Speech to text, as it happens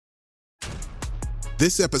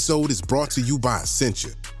This episode is brought to you by Essentia.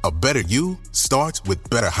 A better you starts with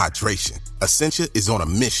better hydration. Essentia is on a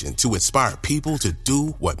mission to inspire people to do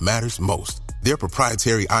what matters most. Their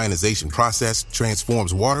proprietary ionization process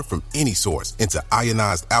transforms water from any source into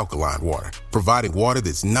ionized alkaline water, providing water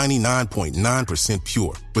that's 99.9%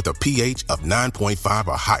 pure with a pH of 9.5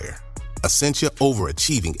 or higher. Essentia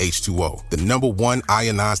Overachieving H2O, the #1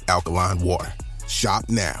 ionized alkaline water. Shop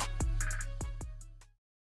now.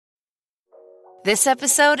 This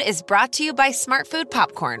episode is brought to you by Smartfood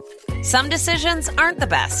Popcorn. Some decisions aren't the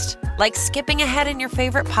best, like skipping ahead in your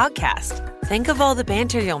favorite podcast. Think of all the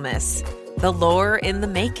banter you'll miss, the lore in the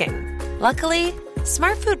making. Luckily,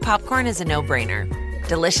 Smartfood Popcorn is a no-brainer.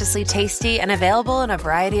 Deliciously tasty and available in a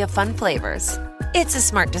variety of fun flavors. It's a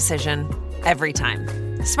smart decision every time.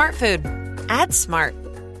 Smartfood. Add smart.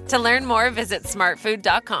 To learn more, visit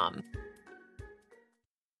smartfood.com.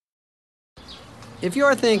 If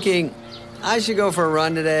you're thinking, I should go for a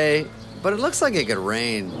run today, but it looks like it could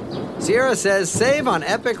rain, Sierra says save on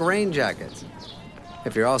epic rain jackets.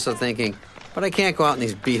 If you're also thinking, but I can't go out in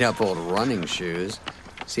these beat-up old running shoes,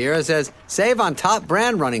 Sierra says save on top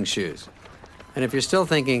brand running shoes. And if you're still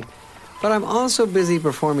thinking, but I'm also busy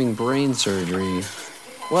performing brain surgery,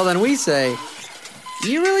 well then we say,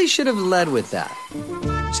 you really should have led with that.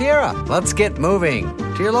 Sierra, let's get moving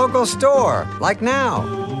to your local store, like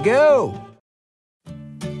now. Go!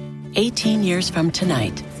 18 years from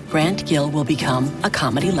tonight, Grant Gill will become a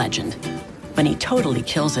comedy legend when he totally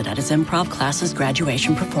kills it at his improv class's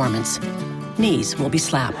graduation performance. Knees will be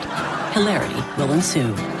slapped. Hilarity will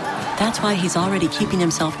ensue. That's why he's already keeping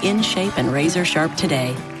himself in shape and razor sharp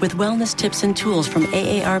today with wellness tips and tools from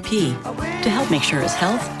AARP to help make sure his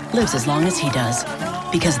health lives as long as he does.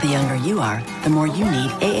 Because the younger you are, the more you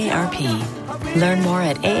need AARP. Learn more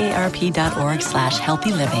at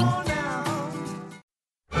aarp.org/healthyliving.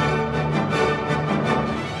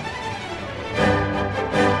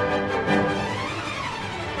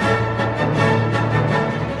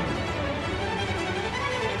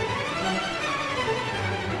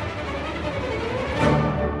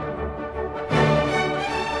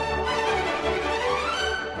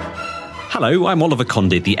 Hello, I'm Oliver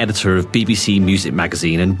Condit, the editor of BBC Music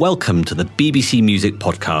Magazine, and welcome to the BBC Music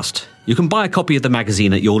Podcast. You can buy a copy of the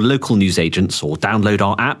magazine at your local newsagents or download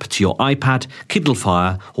our app to your iPad, Kindle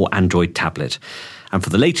Fire or Android tablet. And for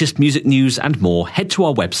the latest music news and more, head to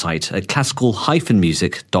our website at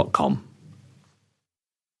classical-music.com.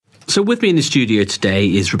 So with me in the studio today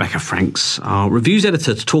is Rebecca Franks, our reviews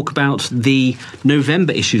editor, to talk about the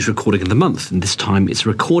November issue's recording of the month. And this time it's a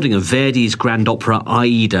recording of Verdi's grand opera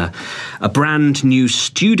Aida, a brand new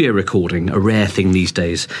studio recording, a rare thing these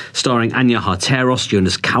days, starring Anya Harteros,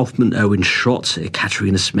 Jonas Kaufmann, Owen Schrott,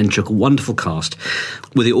 Ekaterina Smenchuk, a wonderful cast,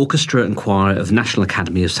 with the orchestra and choir of the National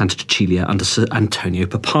Academy of Santa Cecilia under Sir Antonio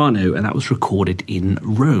Pappano, and that was recorded in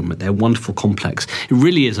Rome at their wonderful complex. It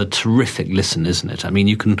really is a terrific listen, isn't it? I mean,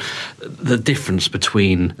 the difference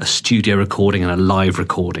between a studio recording and a live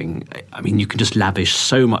recording, I mean, you can just lavish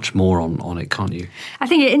so much more on it, can't you? I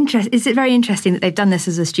think it's very interesting that they've done this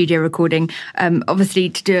as a studio recording.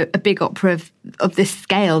 Obviously, to do a big opera of this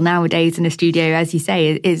scale nowadays in a studio, as you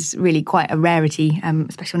say, is really quite a rarity,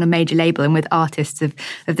 especially on a major label and with artists of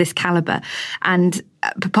this calibre. And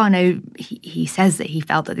Pappano, he says that he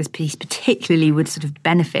felt that this piece particularly would sort of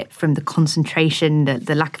benefit from the concentration,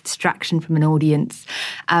 the lack of distraction from an audience.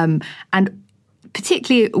 And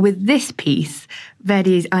particularly with this piece,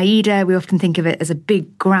 Verdi's Aida, we often think of it as a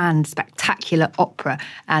big, grand, spectacular opera,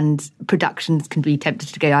 and productions can be tempted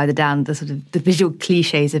to go either down the sort of the visual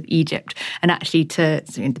cliches of Egypt and actually to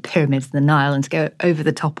the pyramids and the Nile, and to go over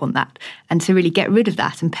the top on that, and to really get rid of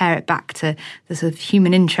that and pair it back to the sort of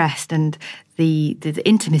human interest and the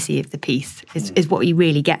intimacy of the piece is what you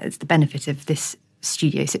really get as the benefit of this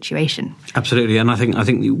studio situation. Absolutely, and I think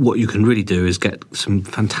what you can really do is get some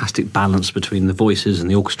fantastic balance between the voices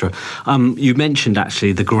and the orchestra. You mentioned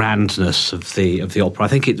actually the grandness of the opera. I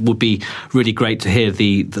think it would be really great to hear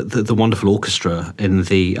the wonderful orchestra in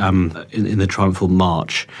the Triumphal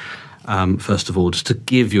March. First of all, just to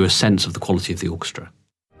give you a sense of the quality of the orchestra.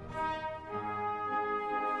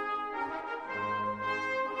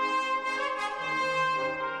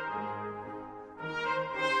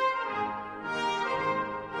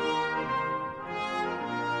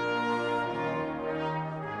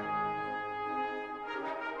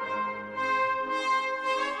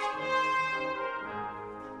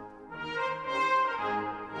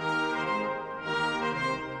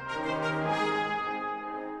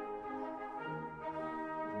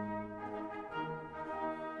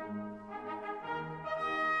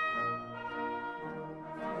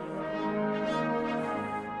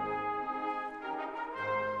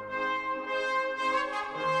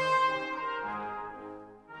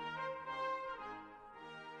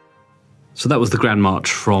 So that was the Grand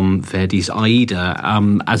March from Verdi's Aida.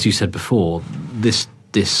 As you said before, this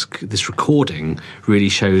recording really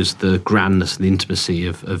shows the grandness and the intimacy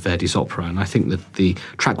of Verdi's opera, and I think that the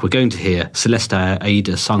track we're going to hear, Celeste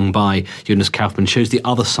Aida, sung by Jonas Kaufmann, shows the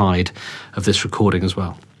other side of this recording as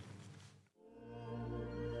well.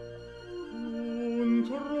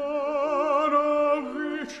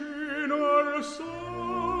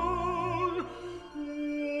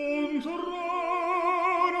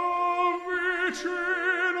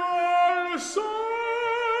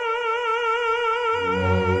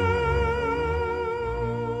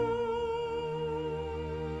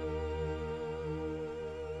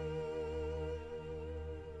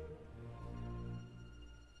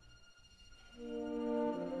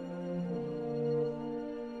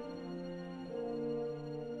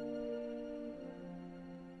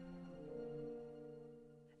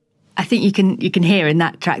 I think you can hear in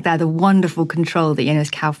that track there the wonderful control that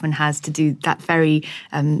Jonas Kaufmann has to do that very,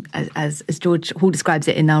 as George Hall describes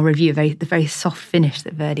it in our review, the very soft finish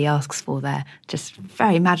that Verdi asks for there. Just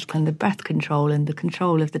very magical, and the breath control and the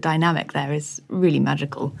control of the dynamic there is really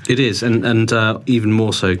magical. It is, and even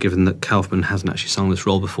more so given that Kaufmann hasn't actually sung this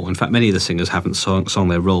role before. In fact, many of the singers haven't sung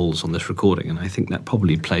their roles on this recording, and I think that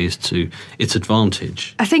probably plays to its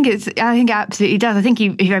advantage. I think it absolutely does. I think he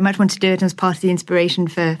very much wanted to do it as part of the inspiration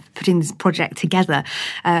for putting this project together.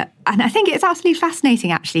 And I think it's absolutely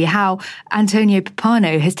fascinating, actually, how Antonio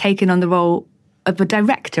Pappano has taken on the role of a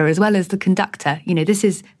director as well as the conductor. You know, this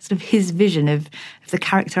is sort of his vision of the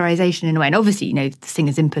characterization in a way. And obviously, you know, the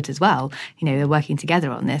singer's input as well. You know, they're working together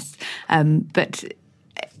on this. But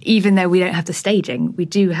even though we don't have the staging, we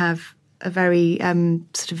do have a very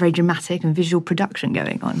sort of very dramatic and visual production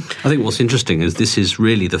going on. I think what's interesting is this is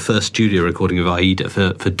really the first studio recording of Aida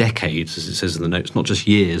for decades, as it says in the notes, not just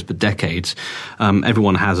years, but decades.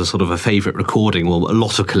 Everyone has a sort of a favourite recording. Well, a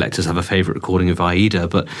lot of collectors have a favourite recording of Aida,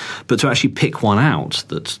 but to actually pick one out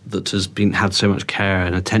that has had so much care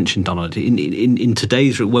and attention done on it in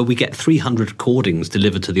today's, where we get 300 recordings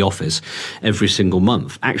delivered to the office every single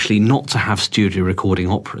month, actually not to have studio recording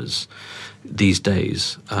operas these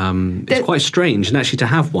days. It's quite strange, and actually to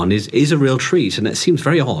have one is a real treat, and it seems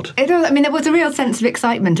very odd. It does. I mean, there was a real sense of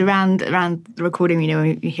excitement around the recording. You know,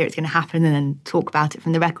 when you hear it's going to happen and then talk about it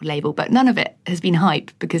from the record label, but none of it has been hype,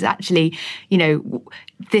 because actually, you know,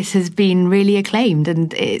 this has been really acclaimed,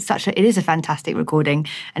 and it is a fantastic recording,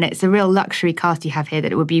 and it's a real luxury cast you have here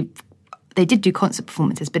that it would be. They did do concert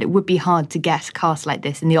performances, but it would be hard to get a cast like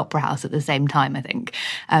this in the Opera House at the same time, I think.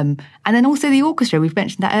 And then also the orchestra, we've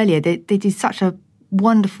mentioned that earlier, they do such a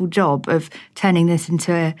wonderful job of turning this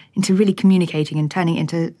into really communicating and turning it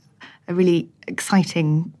into a really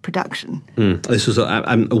exciting production. This was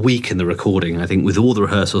a week in the recording, I think, with all the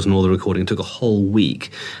rehearsals and all the recording. It took a whole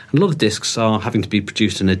week. And a lot of discs are having to be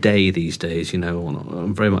produced in a day these days, you know,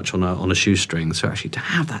 very much on a shoestring. So actually to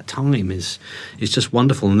have that time is just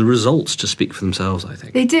wonderful. And the results just speak for themselves, I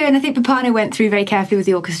think. They do, and I think Pappano went through very carefully with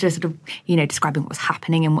the orchestra, sort of, you know, describing what was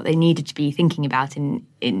happening and what they needed to be thinking about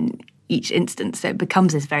in each instance, so it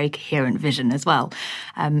becomes this very coherent vision as well.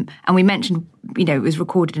 And we mentioned, you know, it was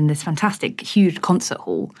recorded in this fantastic, huge concert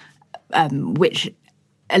hall, which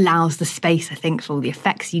allows the space, I think, for all the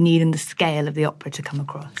effects you need and the scale of the opera to come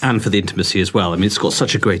across. And for the intimacy as well. I mean, it's got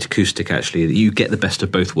such a great acoustic, actually, that you get the best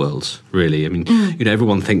of both worlds, really. I mean, you know,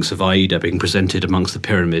 everyone thinks of Aida being presented amongst the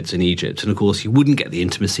pyramids in Egypt, and of course you wouldn't get the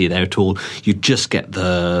intimacy there at all. You'd just get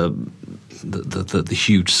the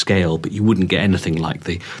huge scale, but you wouldn't get anything like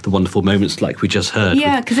the wonderful moments like we just heard.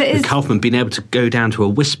 Yeah, because it is. Kaufmann being able to go down to a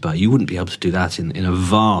whisper, you wouldn't be able to do that in a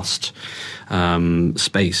vast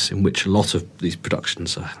space in which a lot of these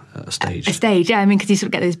productions are staged. A stage, yeah. I mean, because you sort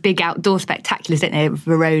of get those big outdoor spectaculars, don't they?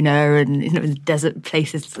 Verona and, you know, the desert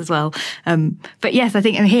places as well. But yes, I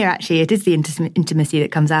think here actually it is the intimacy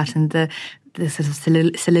that comes out, and the sort of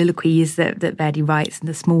soliloquies that Verdi writes, and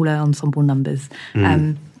the smaller ensemble numbers.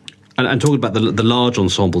 And talking about the large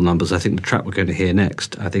ensemble numbers, I think the track we're going to hear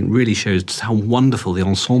next, I think really shows how wonderful the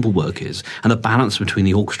ensemble work is, and the balance between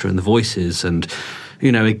the orchestra and the voices, and,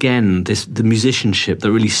 you know, again, the musicianship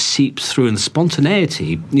that really seeps through, and the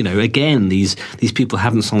spontaneity. You know, again, these people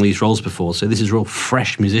haven't sung these roles before, so this is real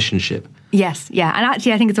fresh musicianship. Yes, yeah. And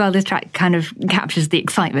actually, I think as well, this track kind of captures the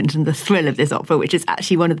excitement and the thrill of this opera, which is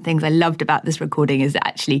actually one of the things I loved about this recording, is that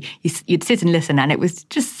actually you'd sit and listen, and it was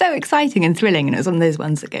just so exciting and thrilling. And it was one of those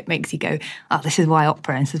ones that makes you go, oh, this is why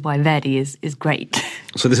opera, and this is why Verdi is great.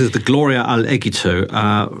 So this is the Gloria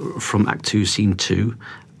all'Egitto from Act 2, Scene 2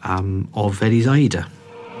 of Verdi's Aida.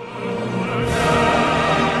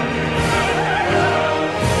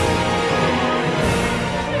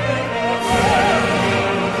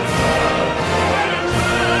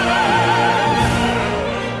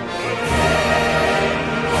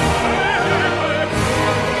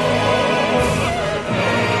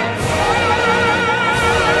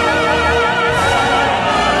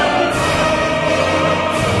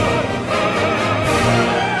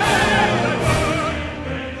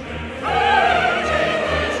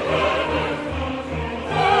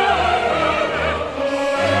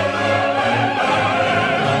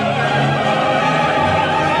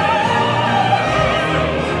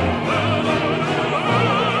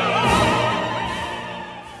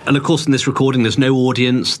 And of course, in this recording, there's no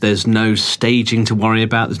audience, there's no staging to worry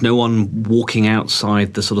about, there's no one walking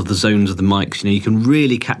outside the sort of the zones of the mics. You can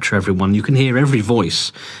really capture everyone. You can hear every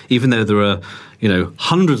voice, even though there are,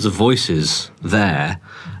 hundreds of voices there.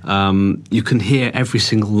 You can hear every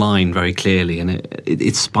single line very clearly, and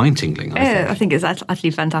it's spine-tingling. I think it's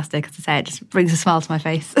utterly fantastic. As I say, it just brings a smile to my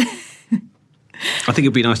face. I think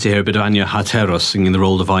it'd be nice to hear a bit of Anya Hateros singing the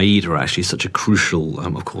role of Aida, actually, such a crucial,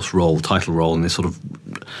 of course, title role in this sort of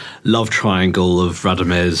love triangle of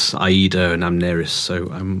Radames, Aida and Amneris. So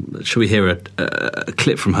shall we hear a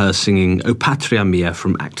clip from her singing O Patria Mia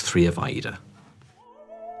from Act 3 of Aida?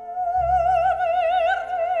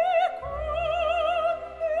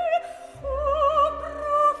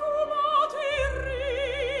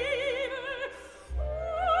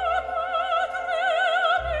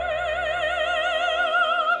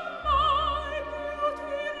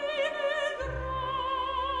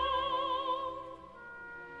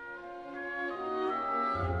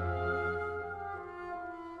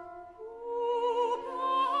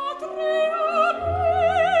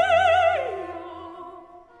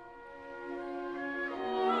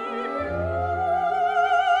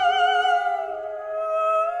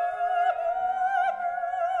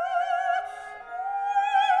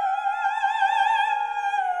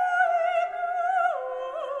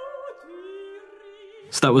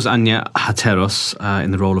 So that was Anya Hateros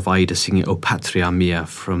in the role of Aida singing O Patria Mia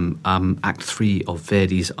from Act 3 of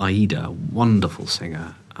Verdi's Aida. Wonderful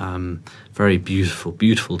singer. Very beautiful,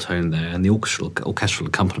 beautiful tone there. And the orchestral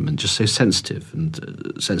accompaniment, just so sensitive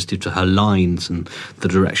and sensitive to her lines and the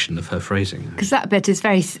direction of her phrasing. Because that bit is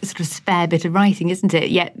very sort of spare bit of writing, isn't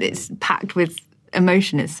it? Yet it's packed with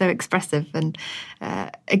emotion. It's so expressive. And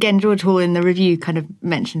again, George Hall in the review kind of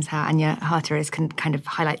mentions how Anya Hateros can kind of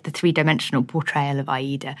highlight the three-dimensional portrayal of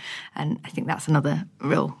Aida. And I think that's another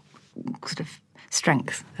real sort of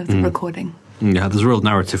strength of the recording. Yeah, there's a real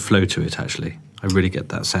narrative flow to it, actually. I really get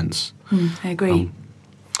that sense. I agree.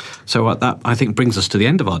 So that, I think, brings us to the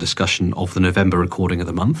end of our discussion of the November recording of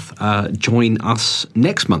the month. Join us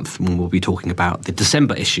next month when we'll be talking about the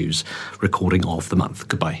December issues recording of the month.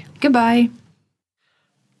 Goodbye. Goodbye.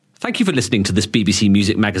 Thank you for listening to this BBC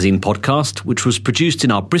Music Magazine podcast, which was produced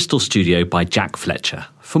in our Bristol studio by Jack Fletcher.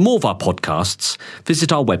 For more of our podcasts,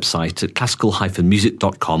 visit our website at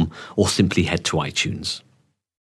classical-music.com or simply head to iTunes.